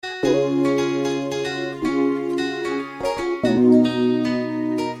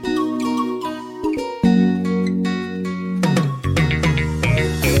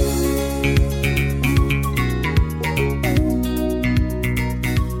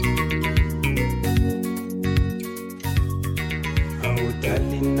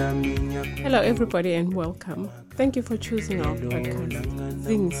Hello, everybody, and welcome. Thank you for choosing our podcast,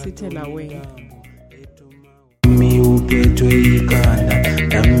 Zingisithela Wena.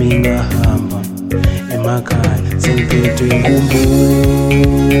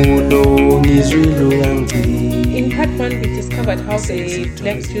 In part 1, we discovered how the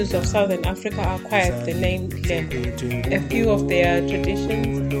Black Jews of Southern Africa acquired the name Lemba, a few of their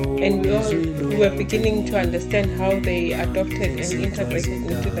traditions, and we were beginning to understand how they adopted and integrated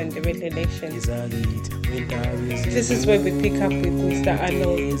into the Ndebele nation. This is where we pick up with Mr.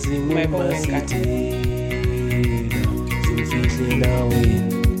 Arnold Maibongaka.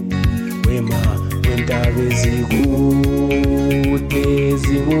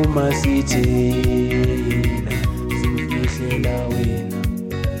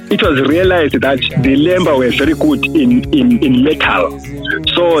 It was realized that the Lemba were very good in metal,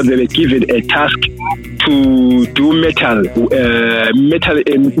 so they were given a task to do metal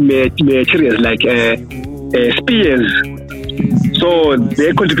materials like spears. So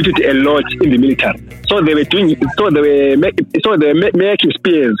they contributed a lot in the military. So they were making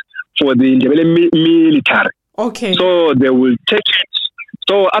spears for the military. Okay. So they will take it.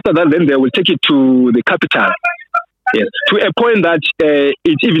 So after that, then they will take it to the capital. Yes, to a point that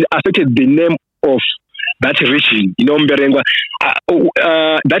it even affected the name of that region. You know, Mberengwa,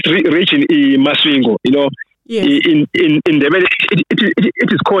 that region is Maswingo. You know, yes. In the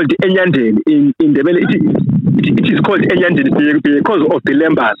it is called Enyandeni. In the it is called Enyandeni because of the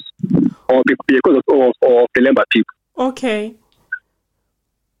Lembas, or because of the Lemba people. Okay.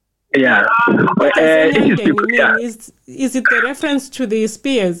 Yeah. What does Enyandeni mean? Is it the reference to the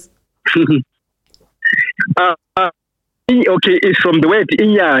spears? Okay, it's from the word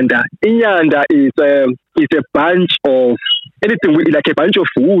Inyanda. Inyanda is a bunch of anything like a bunch of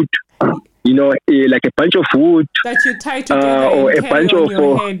wood, you know, like a bunch of wood that you tie together or and a bunch on of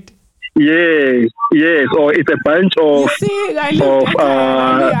your head. Yes, or it's a bunch of. You see, I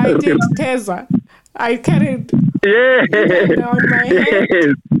did Teza. I carried on my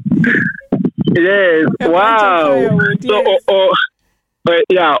head. Yes. Wow.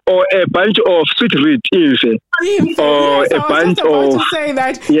 Yes. Or a bunch of sweet reed, or yes, a bunch of. To say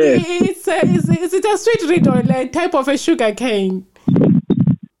that. Yes. Is it a sweet reed or a type of a sugar cane?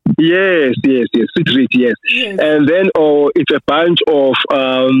 Yes, sweet reed, yes. And then, it's a bunch of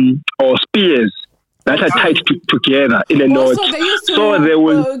spears that are tied together in a knot. So they used to they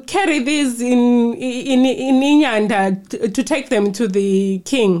will carry these in Inyanda to take them to the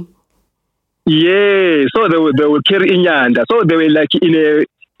king. Yeah, so they will carry Inyanda. So they were like in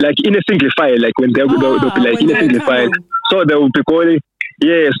a single file, like when they'll be like in a single file. So they will be going.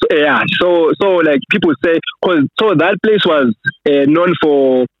 Yes, So like people say, so that place was known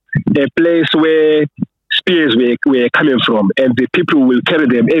for a place where spears were coming from, and the people will carry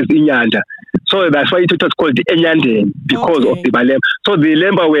them as Inyanda. So that's why it was called the Enyandeni because of the Balem. So the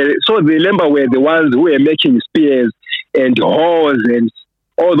Lemba were the ones who were making spears and hoes and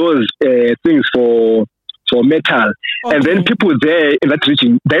all those things for metal. Okay. And then people there in that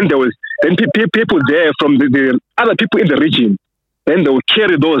region, then people there from the other people in the region, then they will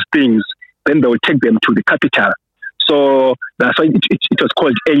carry those things, then they will take them to the capital. So that's why it was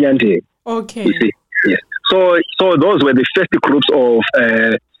called Enyandeni. Okay. You see? Yes. So those were the first groups of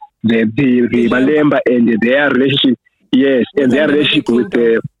the Malemba and their relationship. Yes, and their relationship with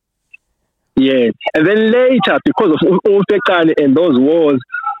the. Yes, and then later, because of Ulfekan and those wars,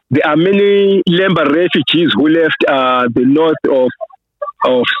 there are many Lemba refugees who left the north of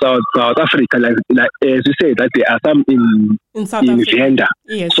South Africa, like as you say, that there are some in Venda.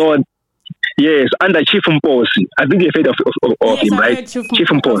 Yes. So yes, under Chief Mposi, I think you've heard of him, right? Chief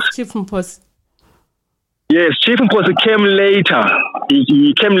Mposi. Yes, Chief Mposi came later.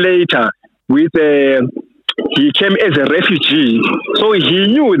 He came later with he came as a refugee, so he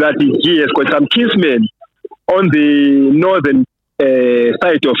knew that he has got some kinsmen on the northern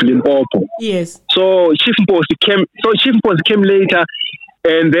side of Limpopo. Yes. So Chief Mposi came later,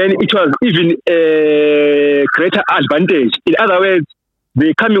 and then it was even a greater advantage. In other words,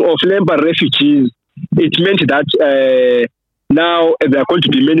 the coming of Lemba refugees, it meant that now there are going to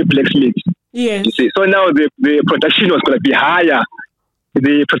be many blacksmiths. Yes. You see, so now the production was going to be higher.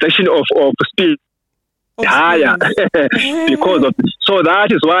 The production of steel higher because of that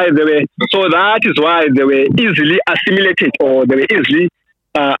is why they were easily assimilated, or they were easily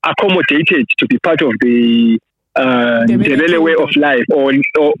accommodated to be part of the Ndebele way of life, or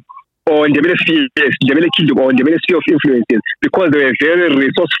Ndebele sphere, Ndebele kingdom, or Ndebele sphere of influences, because they were very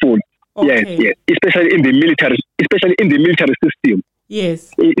resourceful. Okay. Yes, especially in the military system.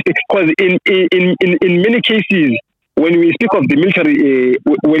 Yes, because in many cases, when we speak of the military,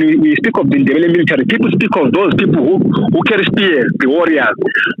 when we speak of the Ndebele military, people speak of those people who carry spears, the warriors.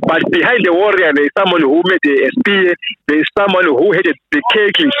 But behind the warrior, there is someone who made a spear. There is someone who had the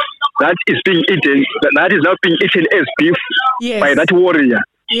cake that is being eaten. That is now being eaten as beef by that warrior.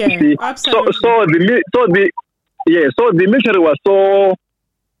 Yeah, absolutely. So the military was so.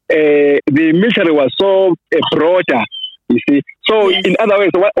 The military was so broader, you see. So in other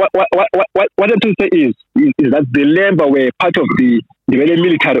words, what I'm trying to say is that the Lemba were part of the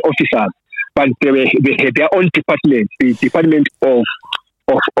military officers, but they had their own department, the department of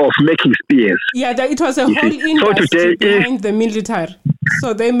making spears. Yeah, it was a whole industry behind the military.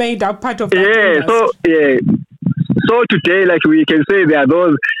 So they made up part of that industry. So today, like we can say, there are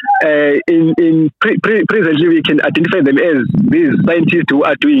those presently we can identify them as these scientists who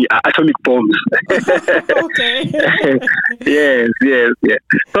are doing atomic bombs. Okay. yes.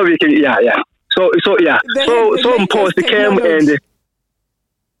 So we can, So Post came and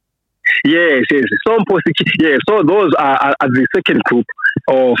yes. So those are the second group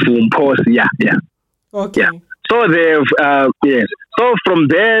of Post. Yeah. Okay. Yeah. So they've So from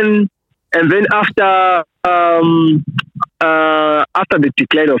then. And then after the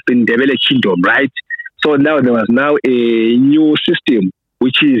decline of the Ndebele kingdom, right? So now there was now a new system,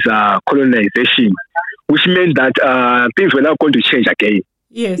 which is colonization, which meant that things were now going to change again.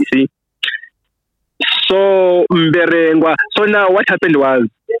 Yes. You see? So Mberengwa. So now what happened was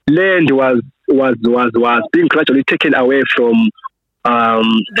land was being gradually taken away from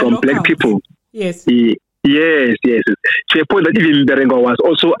black people. Yes. Yes. To a point that even Mberengwa was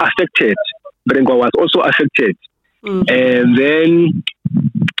also affected. Mm-hmm.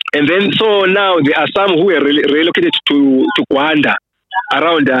 And then so now there are some who were relocated to Gwanda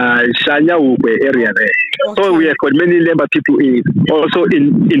around Shanya area there. Okay. So we have got many Lemba people also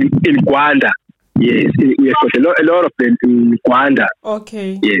in Gwanda. Yes, we have got a lot of them in Gwanda.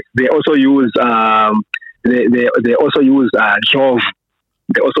 Okay. Yes, they also use they also use Jove.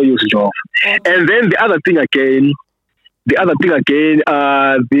 They also use Jove. Okay. And then the other thing again, the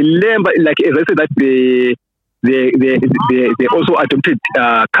Lemba, like as I said, that they also adopted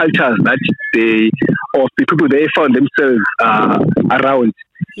cultures that of the people they found themselves around.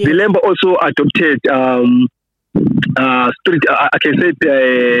 Yes. The Lemba also adopted spirit. I can say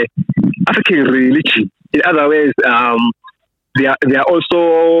African religion. In other words, they are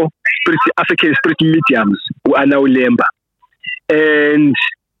also African spirit mediums who are now Lemba. And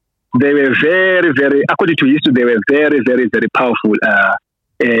they were very, very, according to history, they were very, very, very powerful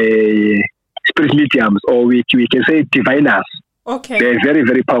spirit mediums, or we can say diviners. Okay. They're very,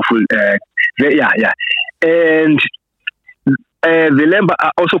 very powerful. And the Lemba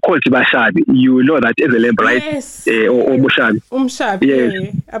are also called Bashabi. You know that as a Lemba, right? Yes. Or Mushabi. Umshabi.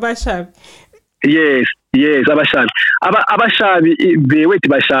 Yes. Abashabi. Yes, Abashabi. Abashabi, the word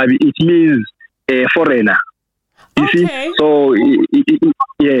Bashabi, it means foreigner. You see? So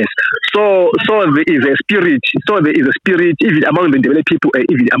yes. So there is a spirit. So there is a spirit even among the Ndebele people,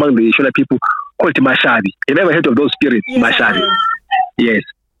 even among the Shola people, called Mashabi. You never heard of those spirits, Mashabi? Yes.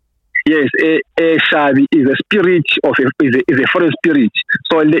 A Shabi is a spirit of is a foreign spirit.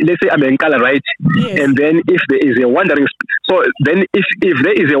 So let's say I'm in Kala, right? Yes. And then if there is a wandering, so then if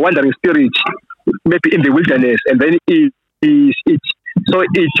there is a wandering spirit, maybe in the wilderness, and then it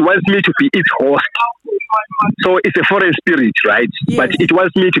wants me to be its host. So it's a foreign spirit, right? Yes. But it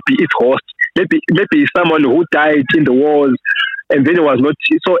wants me to be its host. Maybe someone who died in the wars, and then it was not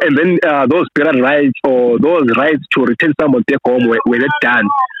so. And then those burial rights or those rights to return someone back home were not done.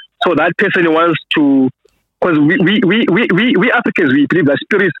 So that person wants to, because we Africans, we believe that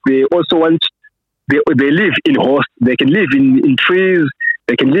spirits, they also want, they live in hosts. They can live in trees.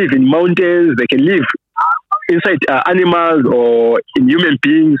 They can live in mountains. They can live inside animals or in human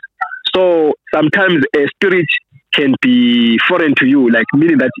beings. So sometimes a spirit can be foreign to you, like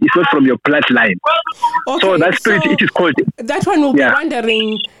meaning that it's not from your bloodline. Okay, so that spirit, it is called. That one will be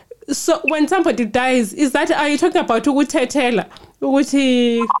wondering. So when somebody dies, are you talking about ukuthethela,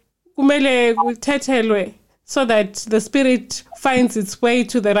 ukuthi kumele kuthethelwe so that the spirit finds its way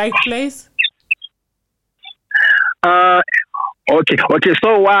to the right place? Okay.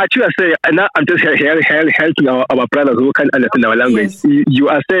 So what you are saying, now I'm just helping our brothers who can understand our language. Yes. You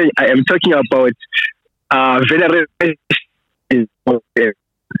are saying I am talking about veneration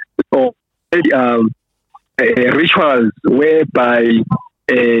or rituals whereby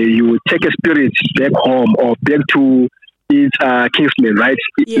you take a spirit back home or back to its kinsman, right?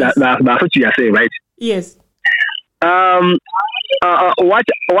 Yes. That's what you are saying, right? Yes. What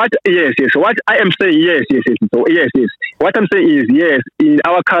I am saying, yes. What I'm saying is, yes, in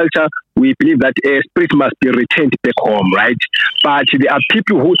our culture, we believe that a spirit must be returned back home, right? But there are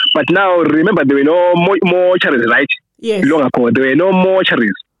people who, but now remember, there were no mortuaries, right? Yes. Long ago, there were no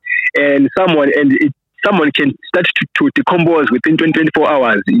mortuaries. And someone can start to decompose within 24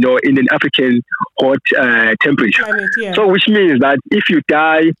 hours, in an African hot temperature. Climate, yeah. So, which means that if you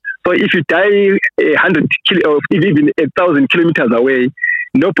die 100 or even 1,000 kilometers away,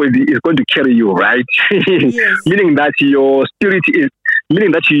 nobody is going to carry you, right? Yes. meaning that your spirit is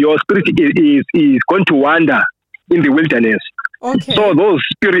going to wander in the wilderness. Okay. So those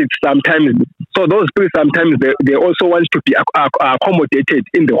spirits sometimes they also want to be accommodated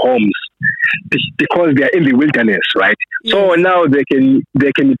in the homes because they are in the wilderness, right? Yes. So now they can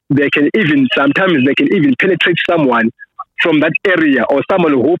even penetrate someone from that area or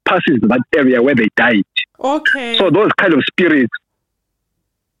someone who passes that area where they died. Okay. So those kind of spirits,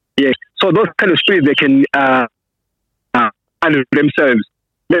 yes. So those kind of spirits they can themselves.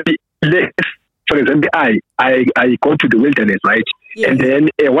 Maybe, for example, I go to the wilderness, right? Yes. And then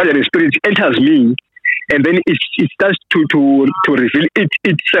one of the spirits enters me, and then it starts to reveal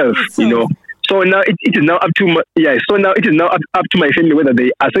itself. So now it is now up to my family whether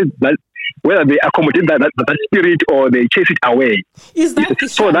they accept that, whether they accommodate that spirit or they chase it away. Is that the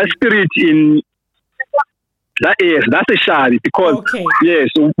so that spirit in that is that's a shadi because yes.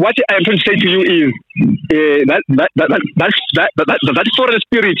 What I'm trying to say to you is that foreign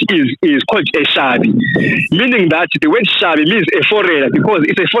spirit is called a shadi, meaning that the word shadi means a foreigner because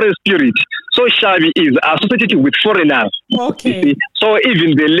it's a foreign spirit. So shadi is associated with foreigners. Okay. So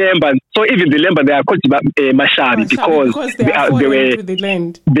even the Lemba they are called mashabi because they are foreign to the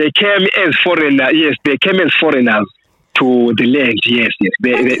land. They came as foreigners. Yes, they came as foreigners to the land. Yes.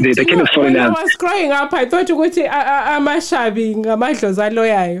 They came as foreigners. When I was growing up, I thought ukuthi amashabi ngamadlozi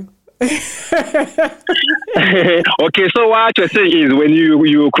aloyayo. Okay, so what you're saying is when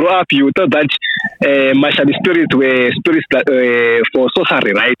you grew up, you thought that mashabi spirits were spirits that, for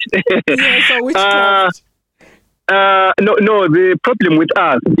sorcery, right? Yes, so witchcraft. No. The problem with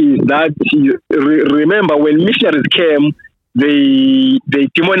us is that remember when missionaries came, they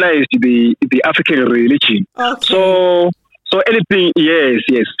demonized the African religion. Okay. So anything, yes.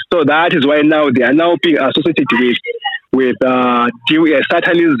 So that is why now they are now being associated with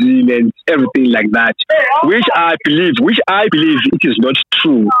Satanism and everything like that, which I believe it is not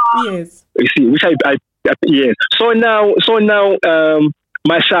true. Yes. You see, which I yes. So now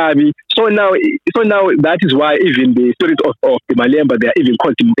Mashabi. So now that is why even the spirit of the Malemba they are even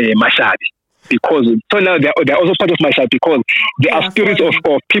called Mashabi. Because so now they're also part of Mashabi because they are spirits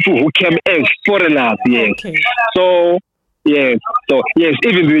of people who came as foreigners. Yes. Okay. So yes. So yes,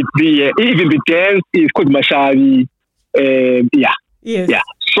 even the dance is called Mashabi. Yes. Yeah.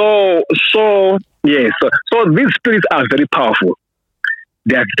 So yes. So these spirits are very powerful.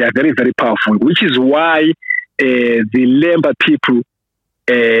 They are very, very powerful, which is why the Lemba people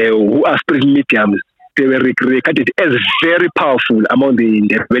who are spirit mediums, they were regarded as very powerful among the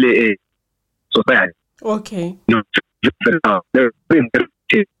Ndebele society. Okay.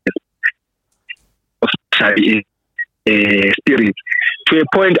 Spirit. To a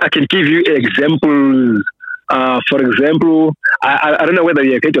point, I can give you examples. For example, I don't know whether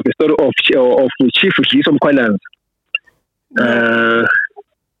you have heard of the story of Chief Jisom Kwanas.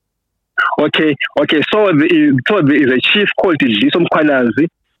 Okay. So there is a chief called Jisom Kwanazi,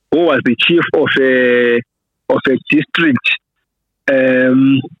 who was the chief of a district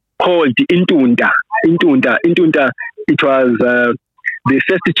called Intunda. It was the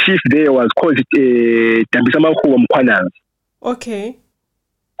first chief there was called Dambisama Kwanas. Okay.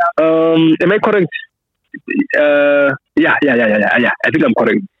 Am I correct? Yeah. I think I'm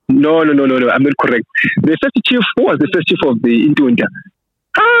correct. No, I'm not correct. The first chief, who was the first chief of the Intunda?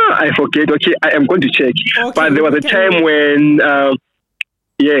 I forget. Okay, I am going to check. Okay, but there was a time when,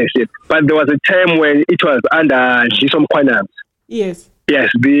 yes. But there was a time when it was under Jisom Kwanas. Yes. Yes,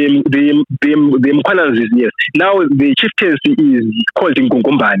 the Mkwanas is yes. Now the chieftaincy is called in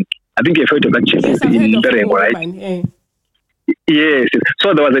Ngungumbani. I think you've heard of that chieftaincy in Berengo, right? Yeah. Yes.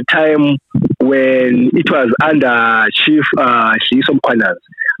 So there was a time when it was under Chief Jisom Kwanas.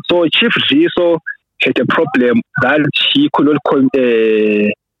 So Chief Jiso had a problem that he could not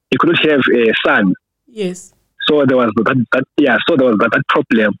have a son. Yes. So there was that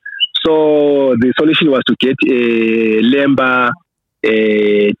problem. So the solution was to get a Lemba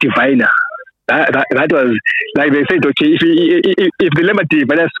diviner. That was like they said. Okay, if the Lemba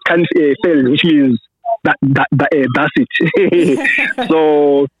diviners can't fail, which means that's it.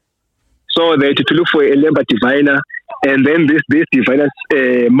 So they had to look for a Lemba diviner, and then this diviner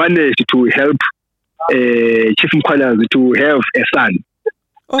managed to help Chief Mkhwanazi to have a son.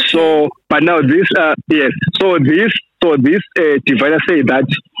 Okay. So, but now this, yes. So this diviner said that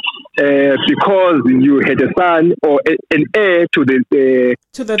because you had a son or an heir to the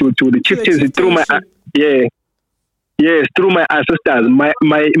chieftaincy through my through my ancestors. My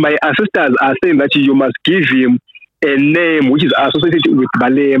ancestors are saying that you must give him a name which is associated with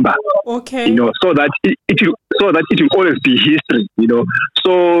Balemba. Okay. You know, so that it will always be history. You know,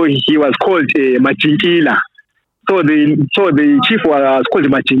 so he was called Machinkila. So the chief was called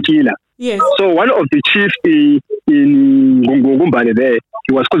Machinkila. Yes. So one of the chiefs in Ngumbane there,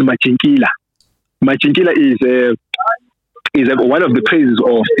 he was called Machinkila. Machinkila is one of the praises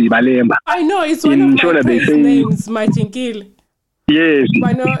of the Balemba. I know, it's one of my praise names, Machinkila. Yes.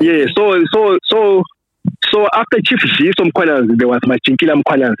 Yes. So after Chief Jiso Mkhwanazi, there was Machinkila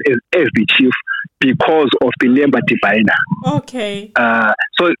Mkhwanazi as the chief because of the Lemba diviner. Okay.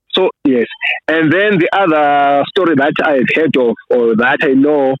 So yes. And then the other story that I've heard of or that I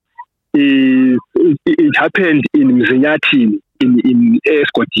know is it happened in Mzinyathi in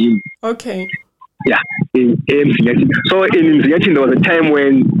Eskodini. Okay. Yeah, in Mzinyathi. So in Mzinyathi there was a time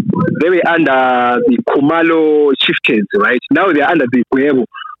when they were under the Khumalo chieftains, right? Now they are under the Gwebo.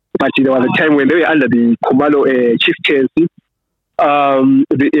 But there was a time when they were under the Khumalo chieftaincy.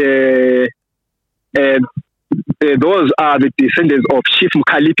 Those are the descendants of Chief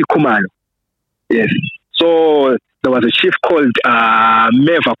Mkhalipi Khumalo. Yes. So there was a chief called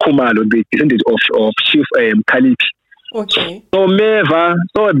Meva Khumalo, the descendant of Chief Mkhalipi. Okay. So Meva,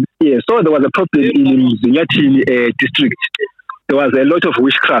 so there was a problem in Mzinyathi district. There was a lot of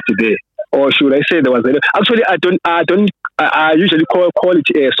witchcraft there, or should I say there was actually I usually call it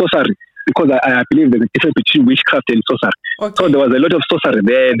sorcery because I believe there's a difference between witchcraft and sorcery. Okay. So there was a lot of sorcery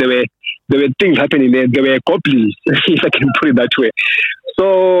there. There were things happening there. There were goblins, if I can put it that way.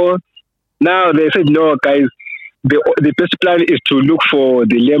 So now they said, no, guys, the best plan is to look for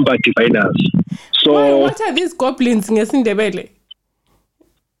the Lemba diviners. So what are these goblins in Sindebele?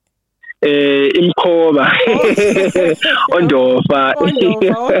 Imkoba, Ondofa.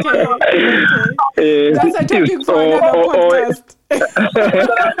 Okay. That's a topic for another podcast.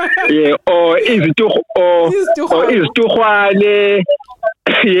 Yeah, or is Tuhwane.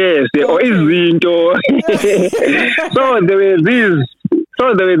 Yes, or Izinto. So there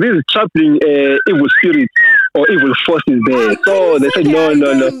were these troubling evil spirits or evil forces there. So they said no.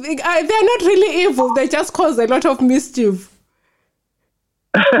 They're not really evil. They just cause a lot of mischief.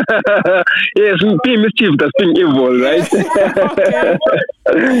 Yes, being mischief does being evil, right?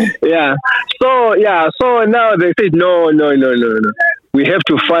 Yeah. So now they said no. We have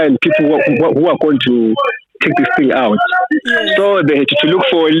to find people who are going to take this thing out. Yes. So they had to look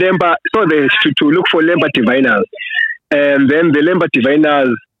for Lemba. So they had to look for Lemba diviners, and then the Lemba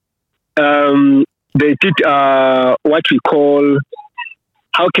diviners, they did what we call,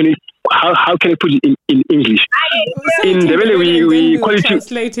 how can I put it in English? In the way we call it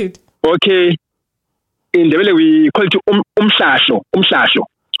translated. Okay. In the way we call it umshasho. Umshasho.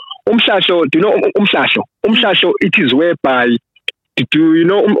 Do you know umshasho? Umshasho. It is whereby. Do you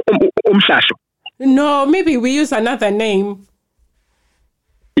know umshasho? No, maybe we use another name.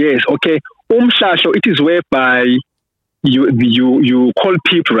 Yes. Okay. Umshasho. It is whereby you call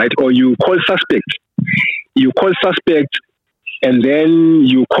people, right, or you call suspects. You call suspects. And then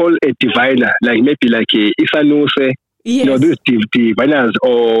you call a diviner, maybe a Isanose, yes. These diviners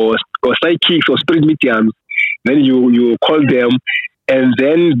or psychics or spirit mediums. Then you call them, and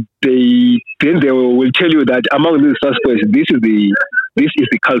then they will tell you that among these suspects, this is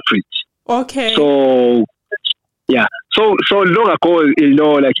the culprit. Okay. So yeah, so long ago,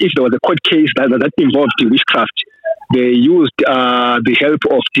 if there was a court case that involved witchcraft, they used the help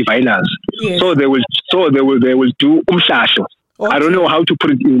of diviners. Yes. So they will do umshasho. Okay. I don't know how to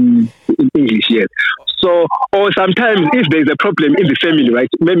put it in English yet. So, or sometimes if there's a problem in the family, right?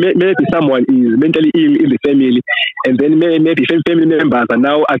 Maybe someone is mentally ill in the family, and then maybe family members are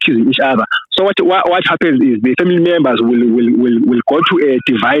now accusing each other. So what happens is the family members will go to a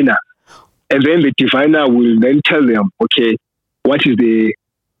diviner, and then the diviner will then tell them, okay, then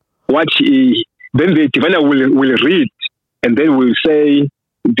the diviner will read, and then will say,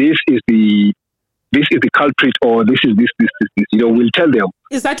 this is the culprit, or this is this. We'll tell them.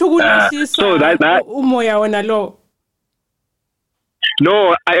 Is that so that umoya wona lo?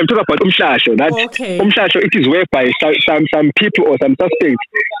 No, I am talking about umshasho. That okay. Umshasho, it is whereby some people or some suspects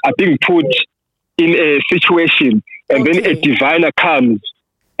are being put in a situation, and then a diviner comes,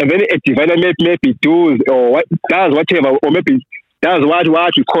 and then a diviner maybe does whatever, or maybe That's what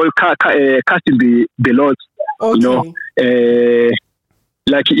we call casting the lots.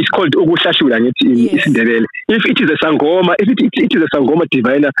 Like it's called Ugushashula in Isindebele. If it is a Sangoma, if it is a Sangoma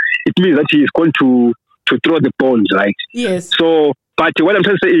diviner, it means that he is going to throw the bones, right? Yes. So, but what I'm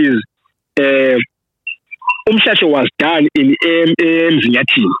trying to say is, Umshasho was done in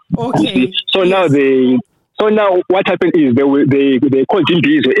Zinyati. Okay. So now what happened is they called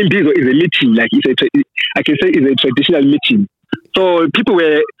Imbizo. Imbizo is a meeting, like I can say it's a traditional meeting. So people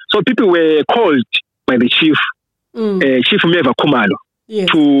were called by the chief, Chief Meva Kumalo,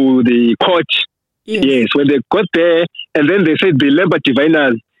 to the court. Yes, when they got there, and then they said the Lemba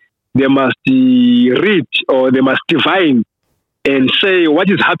diviners, they must read or they must divine and say what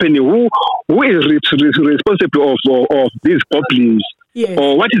is happening, who is responsible of these goblins,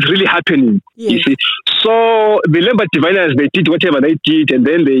 or what is really happening. You see, so the Lemba diviners, they did whatever they did, and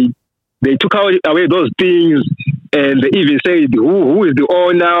then they took away those things, and they even said who is the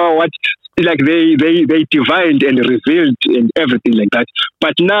owner, what, like they divined and revealed and everything like that.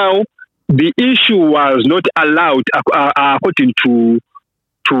 But now the issue was not allowed according to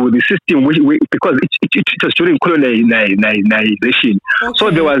the system, because it was during colonization. Okay.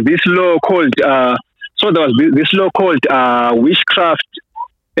 So there was this law called Witchcraft.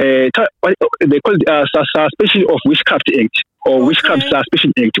 They called Suspension of Witchcraft Act, or Witchcraft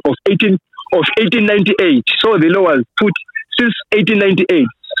Suspension Act of 1898. So the law was put since 1898.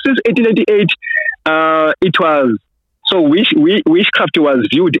 Since 1898, it was so witchcraft was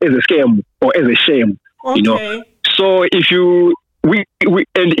viewed as a scam or as a shame. Okay. You know. So if you and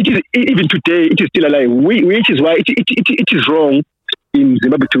it is even today it is still alive. Which is why it is wrong in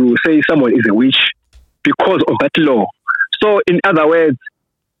Zimbabwe to say someone is a witch because of that law. So in other words,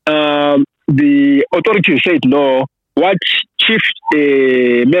 the authorities said no. What Chief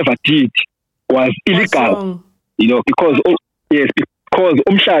Meva did was illegal. You know, because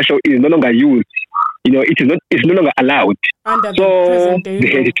Umshasho is no longer used. You know, it's no longer allowed. Under so they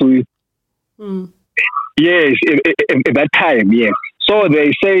had to. Yes, at that time, yes. So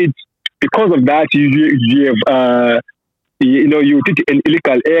they said because of that, you have, you did an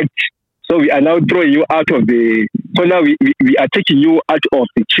illegal act. So we are now throwing you out of the. So now we are taking you out of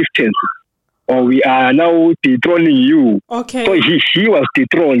the chieftains, or we are now dethroning you. Okay. So he was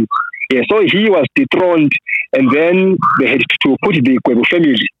dethroned. Yeah. So he was dethroned, and then they had to put the Kwebu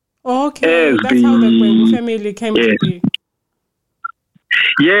family. Okay. That's how the Kwebu family came to be.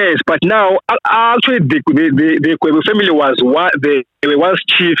 Yes, but now actually the Kwebu family was they were once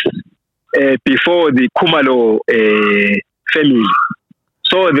chiefs before the Kumalo family.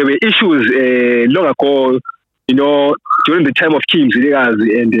 So there were issues long ago, you know, during the time of King Zilegas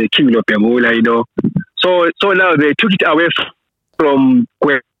and King Lopemula, you know. So now they took it away from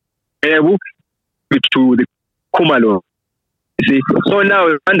Kwebu to the Kumalo. You see, so now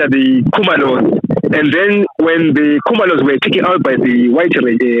under the Kumalos, and then when the Kumalos were taken out by the white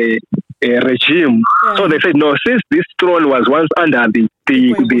regime, so they said no. Since this throne was once under the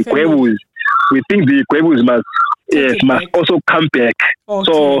Kwebus, we think the Kwebus must also come back.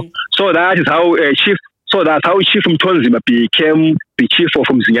 Okay. So that is how Chief. So that's how Chief Mtonzima became the chief of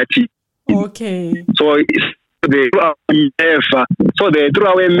Mzinyati. Okay. So they threw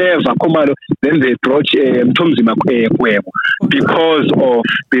away Meva Komalo, then they brought Mtonzima Kwebo because of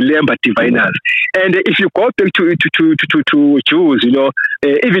the Lemba diviners. And if you go back to Jews, you know,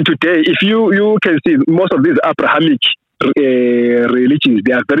 even today, if you can see most of these Abrahamic religions,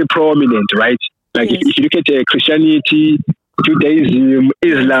 they are very prominent, right? Like if you look at Christianity, Judaism,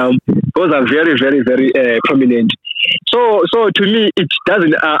 Islam, those are very, very, very prominent. So to me, it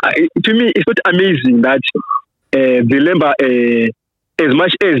doesn't. To me, it's not amazing that the Lemba, as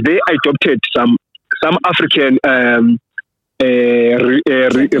much as they adopted some African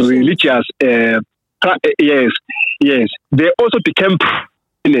religious, yes, they also became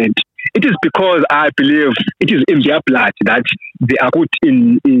prominent. It is because I believe it is in their blood that they are good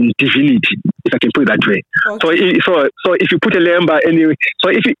in divinity, if I can put it that way. Okay. So if you put a Lemba anyway, so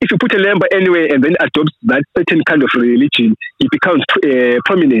if you put a Lemba anyway and then adopt that certain kind of religion, it becomes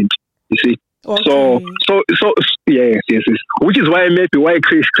prominent. You see. Okay. So yes. Which is why maybe why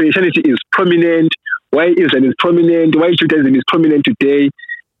Christianity is prominent, why Islam is prominent, why Judaism is prominent today.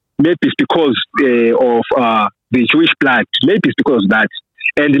 Maybe it's because of the Jewish blood. Maybe it's because of that.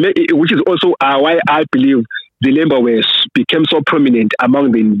 And which is also why I believe the Lemba became so prominent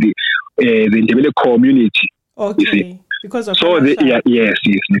among the Ndebele community. Okay, because of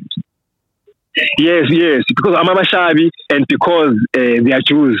yes, because I'm Amashabi and because they are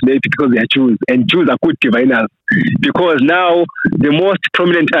Jews, maybe because they are Jews, and Jews are good diviners. Because now the most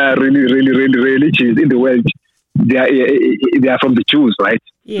prominent religions in the world they are from the Jews, right?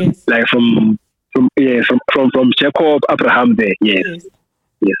 Yes. Like from Jacob, Abraham there. Yes.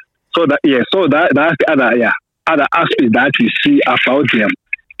 So that's the other aspect that we see about them.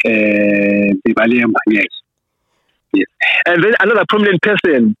 The Lemba, yes. And then another prominent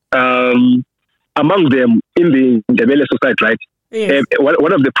person among them in the Ndebele society, right? Yes.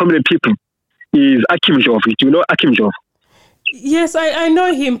 One of the prominent people is Akim Jov. Do you know Akim Jov? Yes, I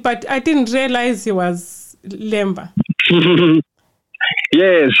know him, but I didn't realize he was Lemba.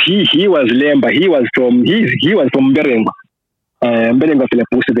 Yes, he was Lemba. He was from Berenga. Berenga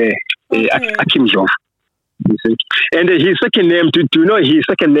Philippus there. Okay. Akim Jov. And his second name, do you know his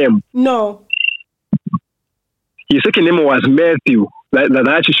second name? No. His second name was Matthew. That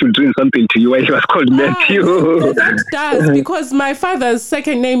actually should do something to you. He was called Matthew. That does, because my father's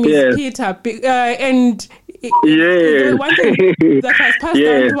second name is Peter. And the one thing that was passed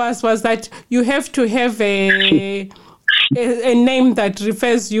down to us was that you have to have a name that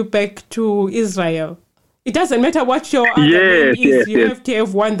refers you back to Israel. It doesn't matter what your other name is. You have to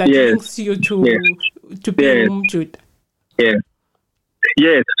have one that links you to being Judah.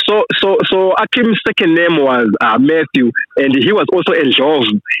 Yes. So Akim's second name was Matthew, and he was also a Jov,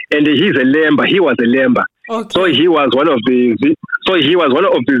 and he's a Lemba. He was a Lemba. Okay. So he was one of the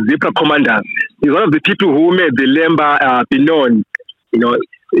Zipra commanders. He's one of the people who made the Lemba be known.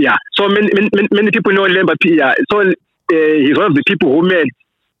 So many people know Lemba. So he's one of the people who made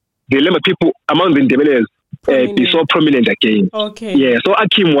the Lemba people among the Ndebelers be so prominent again. Okay. Yeah. So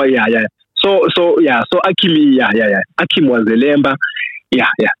Akim was So Akim Akim was the Lemba.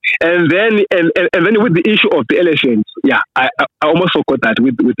 And then with the issue of the elections, I almost forgot that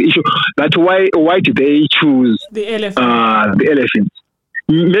with the issue that why did they choose the elephant? The elephants?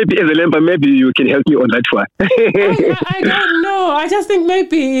 Maybe as a Lemba, maybe you can help me on that one. I don't know. I just think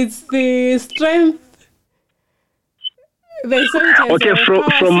maybe it's the strength. They saw it as a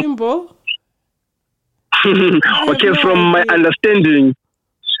power symbol. From my understanding.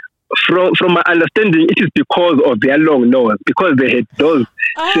 From my understanding, it is because of their long nose, because they had those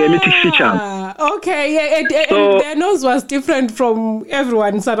Semitic features. Okay, and their nose was different from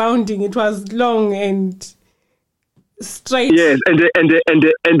everyone surrounding. It was long and straight. Yes, and the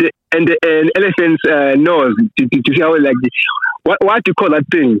elephant's nose. Did you see how what do you call that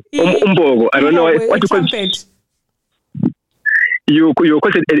thing? Umbogo. I don't know what you call it. You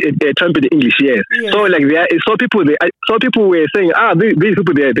call it a trumpet in English, yes. So people were saying, these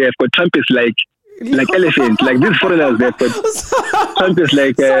people they have got trumpets like elephants, like these foreigners they've got trumpets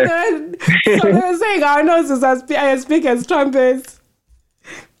like. So they were saying our noses are speak as trumpets.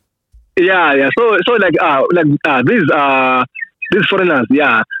 Yeah. So these foreigners,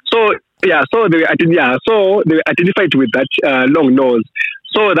 So they were identified with that long nose.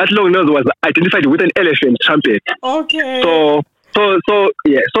 So that long nose was identified with an elephant trumpet. Okay. So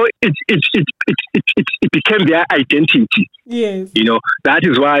it became their identity. Yes. That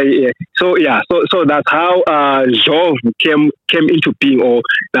is why. So that's how Jov came into being, or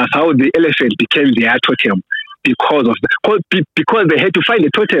that's how the elephant became their totem, because they had to find a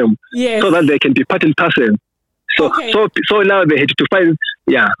totem, so that they can be part and parcel. So now they had to find.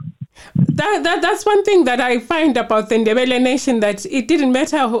 That's one thing that I find about the Ndebele nation, that it didn't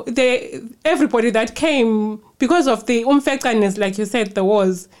matter everybody that came, because of the umfekanes, like you said, there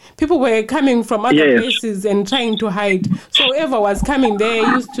was people were coming from other places and trying to hide. So whoever was coming there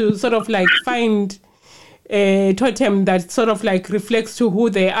used to sort of like find a totem that sort of like reflects to who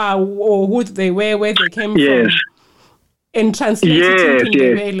they are or who they were, where they came from. And translate it into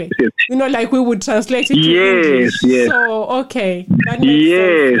Ndebele. Like we would translate it to English. So, okay. That makes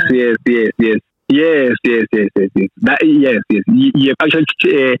sense. Yes. You have actually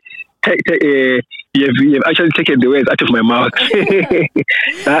you've actually taken the words out of my mouth.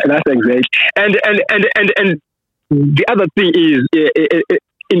 That's exact. And the other thing is,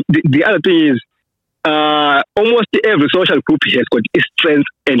 almost every social group has got its strengths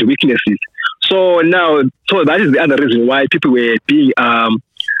and weaknesses. So that is the other reason why people were being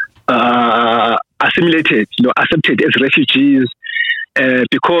assimilated, accepted as refugees,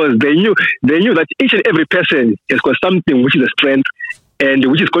 because they knew that each and every person has got something which is a strength and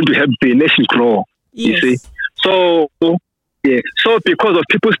which is going to help the nation grow. Yes. You see, so because of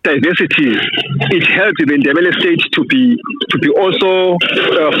people's diversity, it helped the Ndebele state to be also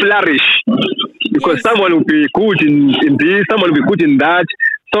flourish, because someone will be good in this, someone will be good in that.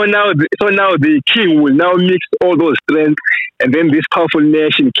 So now the king will now mix all those strengths, and then this powerful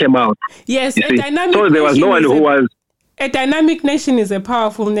nation came out. Yes, so there was no one who was. A dynamic nation is a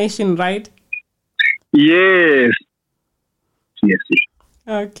powerful nation, right? Yes.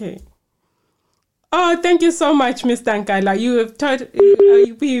 Okay. Oh, thank you so much, Mr. Nkala. You have taught,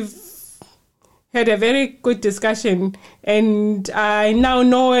 we've had a very good discussion, and I now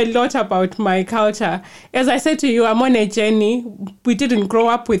know a lot about my culture. As I said to you, I'm on a journey. We didn't grow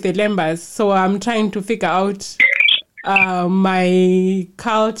up with the Lembas, so I'm trying to figure out my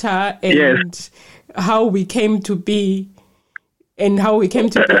culture and how we came to be. And how we came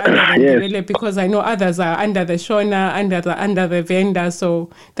to be under the Ndebele, because I know others are under the Shona, under the Venda, so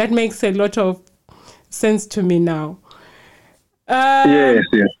that makes a lot of sense to me now. Yes.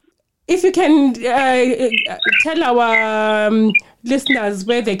 If you can tell our listeners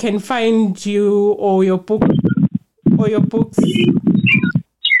where they can find you or your book or your books.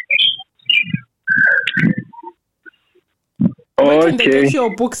 Where can they get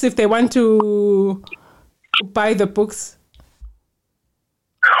your books if they want to buy the books?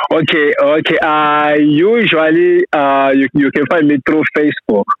 Okay. Usually, you can find me through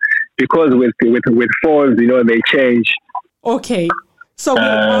Facebook, because with phones, they change. Okay, so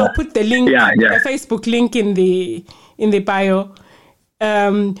I'll put the link, the Facebook link in the bio.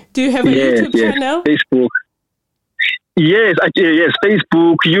 Do you have a YouTube channel? Facebook. Yes,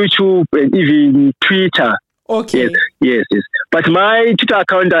 Facebook, YouTube, and even Twitter. Okay. Yes. But my Twitter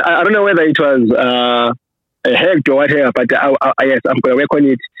account, I don't know whether it was hacked or whatever, but yes, I'm going to work on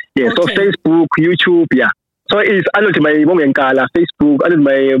it. Yeah, okay. So Facebook, YouTube, So it's under my Bongenkala Facebook, under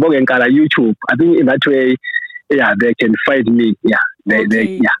my Bongenkala YouTube. I think in that way, they can find me.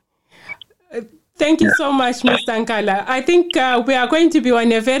 Thank you so much, Mr. Nkala. I think we are going to be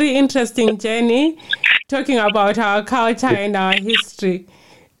on a very interesting journey talking about our culture and our history.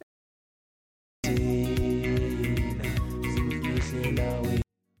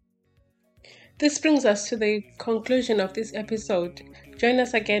 This brings us to the conclusion of this episode. Join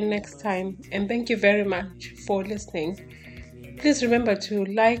us again next time, and thank you very much for listening. Please remember to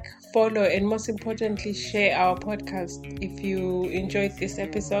like, follow, and most importantly, share our podcast if you enjoyed this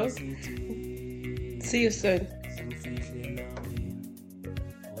episode. See you soon.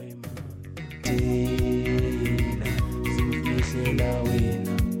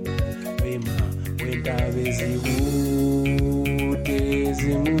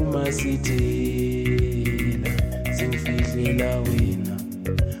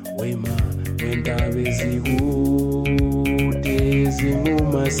 Wema,